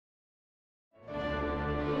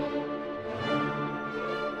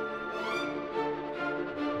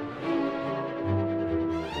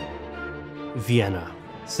Vienna,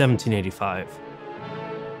 1785.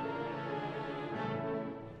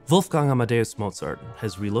 Wolfgang Amadeus Mozart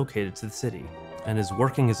has relocated to the city and is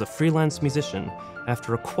working as a freelance musician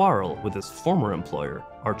after a quarrel with his former employer,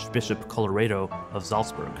 Archbishop Colloredo of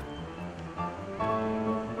Salzburg.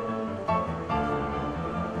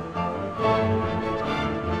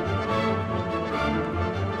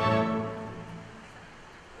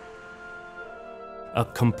 A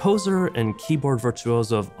composer and keyboard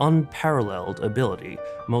virtuoso of unparalleled ability,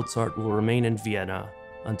 Mozart will remain in Vienna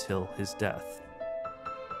until his death.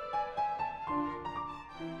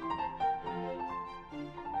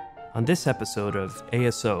 On this episode of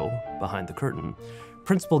ASO Behind the Curtain,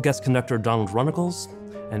 principal guest conductor Donald Runnicles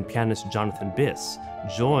and pianist Jonathan Biss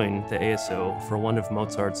join the ASO for one of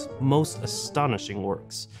Mozart's most astonishing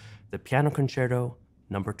works, the Piano Concerto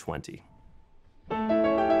No. 20.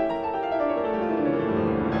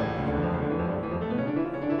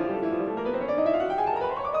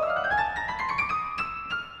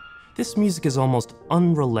 This music is almost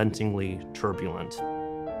unrelentingly turbulent.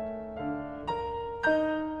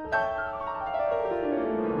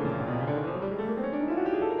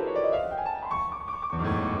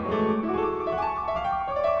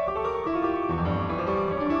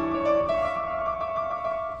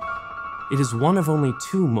 It is one of only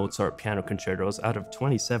 2 Mozart piano concertos out of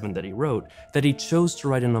 27 that he wrote that he chose to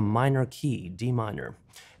write in a minor key, D minor.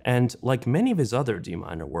 And like many of his other D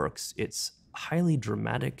minor works, it's highly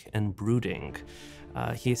dramatic and brooding.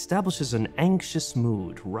 He establishes an anxious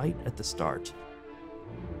mood right at the start.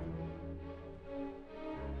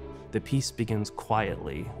 The piece begins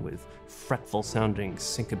quietly with fretful sounding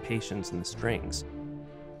syncopations in the strings.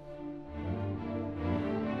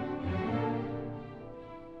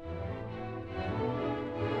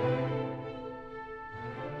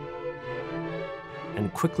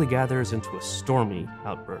 And quickly gathers into a stormy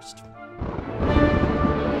outburst.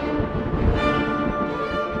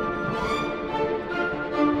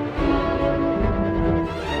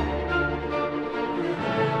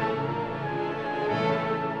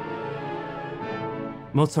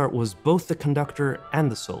 Mozart was both the conductor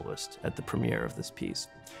and the soloist at the premiere of this piece.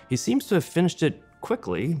 He seems to have finished it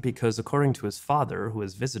quickly because, according to his father, who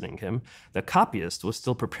was visiting him, the copyist was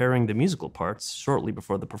still preparing the musical parts shortly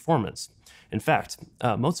before the performance. In fact,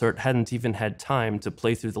 Mozart hadn't even had time to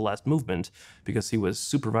play through the last movement because he was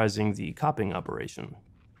supervising the copying operation.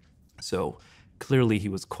 So clearly he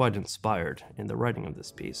was quite inspired in the writing of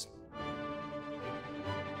this piece.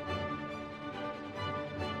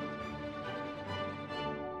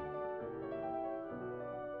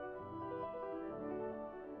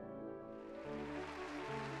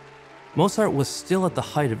 Mozart was still at the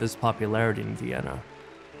height of his popularity in Vienna.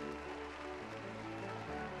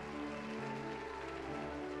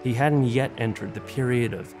 He hadn't yet entered the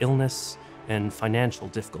period of illness and financial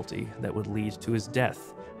difficulty that would lead to his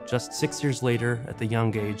death just 6 years later at the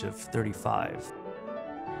young age of 35.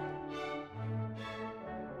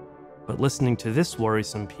 But listening to this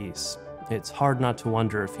worrisome piece, it's hard not to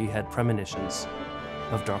wonder if he had premonitions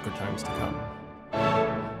of darker times to come.